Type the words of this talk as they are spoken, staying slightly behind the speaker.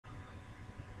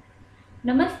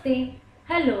Namaste,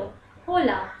 hello,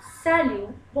 hola,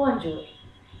 salut, bonjour,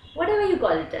 whatever you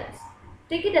call it as.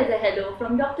 Take it as a hello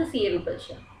from Dr. C.A.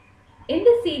 Rupalsha. In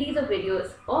this series of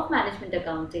videos of management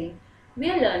accounting, we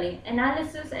are learning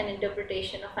analysis and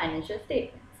interpretation of financial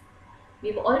statements.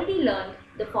 We've already learned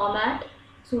the format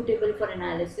suitable for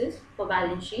analysis for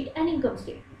balance sheet and income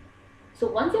statement. So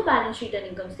once your balance sheet and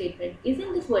income statement is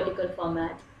in this vertical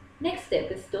format, next step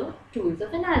is the tools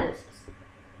of analysis.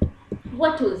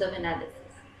 What tools of analysis?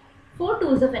 Four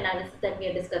tools of analysis that we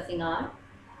are discussing are: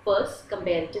 first,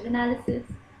 comparative analysis;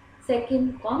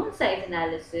 second, common size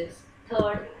analysis;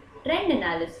 third, trend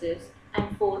analysis;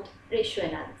 and fourth, ratio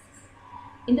analysis.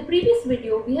 In the previous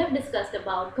video, we have discussed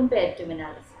about comparative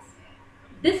analysis.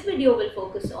 This video will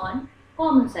focus on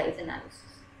common size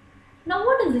analysis. Now,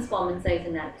 what is this common size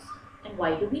analysis and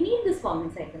why do we need this common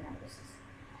size analysis?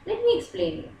 Let me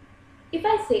explain you. If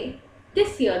I say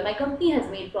this year my company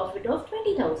has made profit of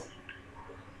 20,000.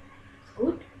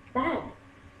 Good, bad.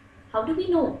 How do we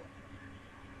know?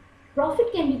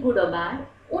 Profit can be good or bad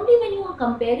only when you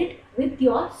compare it with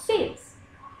your sales.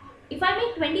 If I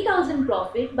make 20,000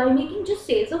 profit by making just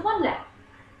sales of 1 lakh,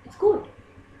 it's good.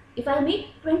 If I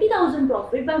make 20,000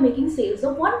 profit by making sales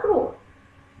of 1 crore,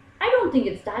 I don't think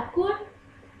it's that good.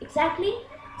 Exactly.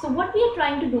 So what we are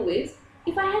trying to do is,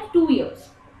 if I have 2 years,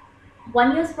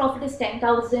 1 year's profit is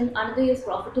 10,000, another year's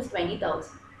profit is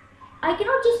 20,000. I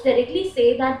cannot just directly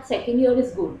say that second year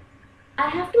is good. I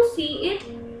have to see it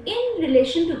in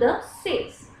relation to the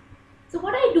sales. So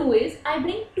what I do is, I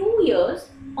bring 2 years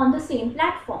on the same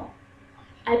platform.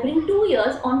 I bring 2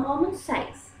 years on common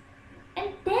size.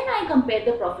 And then I compare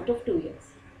the profit of 2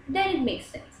 years. Then it makes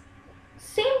sense.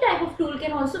 Same type of tool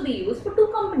can also be used for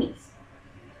 2 companies.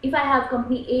 If I have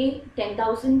company A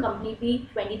 10,000, company B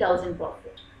 20,000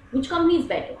 profit, which company is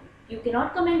better? You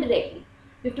cannot comment directly.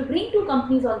 You have to bring 2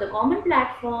 companies on the common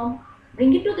platform,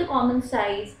 bring it to the common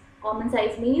size. Common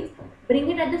size means bring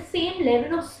it at the same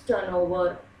level of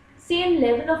turnover, same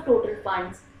level of total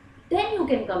funds. Then you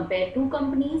can compare 2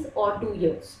 companies or 2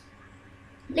 years.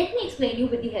 Let me explain you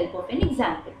with the help of an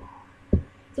example.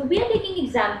 So we are taking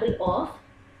example of,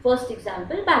 first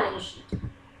example, balance sheet.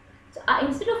 So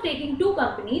instead of taking 2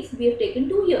 companies, we have taken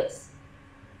 2 years.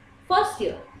 First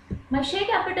year, my share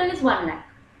capital is 1 lakh.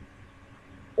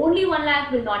 Only 1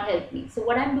 lakh will not help me. So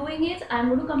what I'm doing is, I'm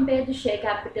going to compare the share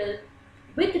capital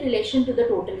with relation to the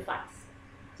total funds.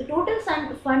 So total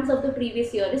funds of the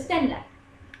previous year is 10 lakh.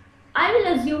 I will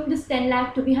assume this 10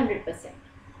 lakh to be 100%.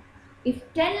 If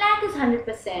 10 lakh is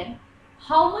 100%,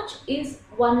 how much is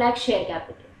 1 lakh share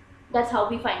capital? That's how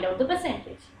we find out the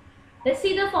percentage. Let's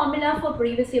see the formula for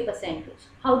previous year percentage.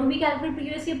 How do we calculate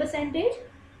previous year percentage?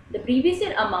 The previous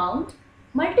year amount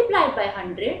multiplied by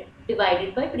 100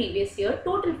 divided by previous year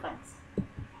total funds.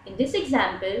 In this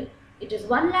example, it is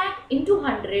 1 lakh into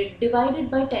 100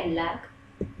 divided by 10 lakh,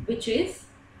 which is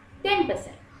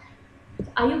 10%.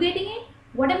 Are you getting it?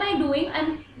 What am I doing?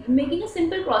 I'm making a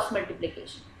simple cross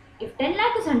multiplication. If 10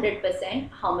 lakh is 100%,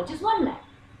 how much is 1 lakh?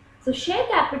 So share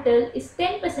capital is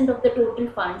 10% of the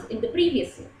total funds in the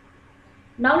previous year.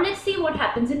 Now let's see what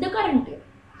happens in the current year.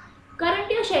 Current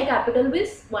year share capital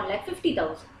is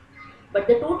 1,50,000. But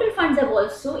the total funds have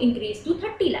also increased to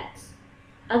 30 lakhs.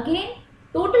 Again,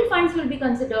 total funds will be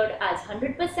considered as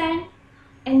 100%,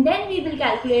 and then we will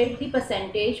calculate the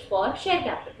percentage for share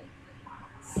capital.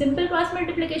 Simple cross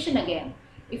multiplication again.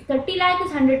 If 30 lakh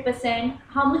is 100%,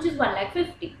 how much is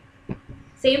 1,50,000?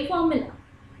 Same formula.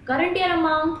 Current year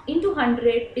amount into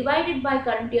 100 divided by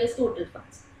current year's total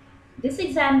funds. This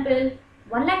example,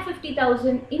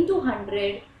 1,50,000 into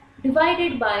 100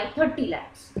 divided by 30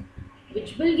 lakhs,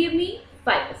 which will give me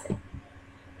 5%.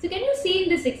 So can you see in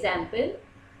this example,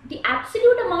 the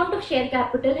absolute amount of share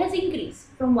capital has increased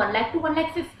from 1 lakh to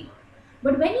 1,50,000.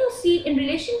 But when you see in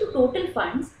relation to total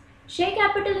funds, share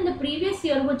capital in the previous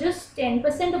year was just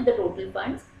 10% of the total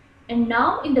funds, and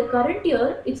now in the current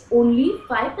year, it's only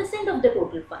 5% of the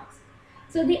total funds.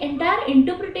 So the entire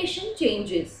interpretation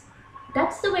changes.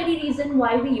 That's the very reason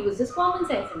why we use this common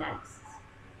size analysis.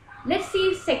 Let's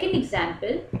see second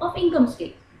example of income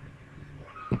statement.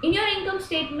 In your income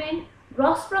statement,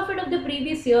 gross profit of the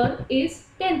previous year is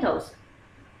 10,000.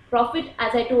 Profit,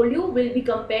 as I told you, will be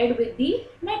compared with the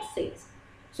net sales.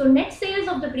 So net sales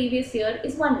of the previous year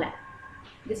is 1 lakh.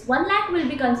 This 1 lakh will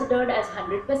be considered as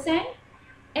 100%,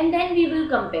 and then we will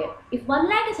compare. If 1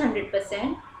 lakh is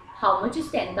 100%, how much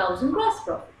is 10,000 gross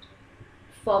profit?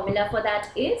 Formula for that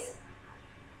is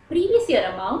previous year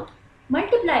amount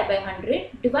multiplied by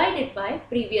 100 divided by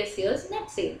previous year's net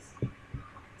sales.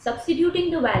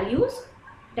 Substituting the values,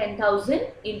 10,000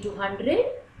 into 100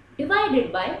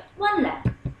 divided by 1 lakh,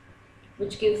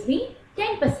 which gives me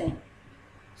 10%.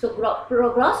 So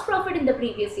gross profit in the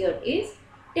previous year is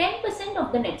 10%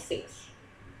 of the net sales.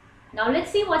 Now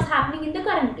let's see what's happening in the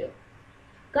current year.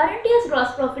 Current year's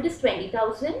gross profit is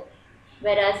 20,000,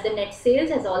 whereas the net sales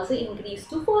has also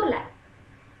increased to 4 lakh.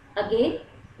 Again,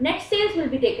 net sales will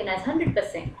be taken as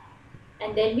 100%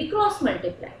 and then we cross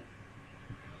multiply.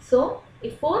 So,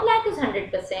 if 4 lakh is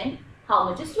 100%, how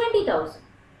much is 20,000?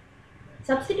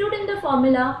 Substitute in the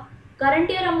formula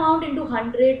current year amount into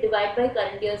 100 divided by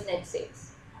current year's net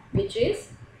sales, which is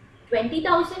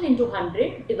 20,000 into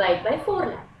 100 divided by 4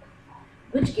 lakh,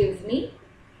 which gives me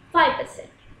 5%.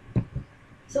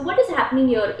 So what is happening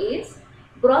here is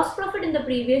gross profit in the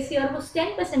previous year was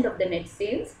 10% of the net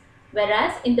sales,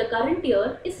 whereas in the current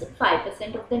year is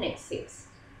 5% of the net sales.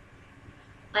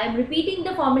 I am repeating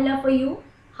the formula for you.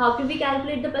 How do we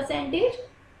calculate the percentage?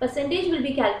 Percentage will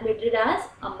be calculated as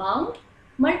amount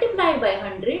multiplied by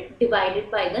 100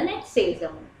 divided by the net sales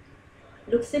amount.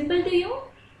 Looks simple to you?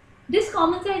 This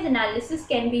common size analysis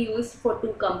can be used for 2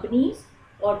 companies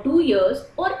or 2 years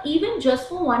or even just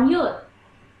for 1 year.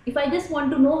 If I just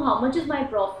want to know how much is my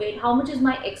profit, how much is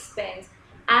my expense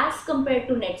as compared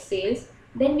to net sales,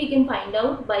 then we can find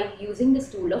out by using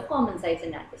this tool of common size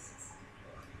analysis.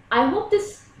 I hope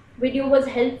this video was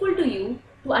helpful to you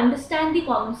to understand the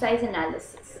common size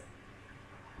analysis.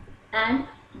 And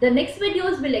the next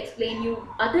videos will explain you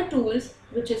other tools,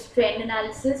 which is trend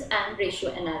analysis and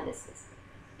ratio analysis.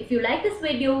 If you like this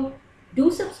video, do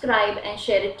subscribe and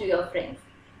share it to your friends.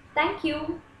 Thank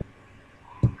you.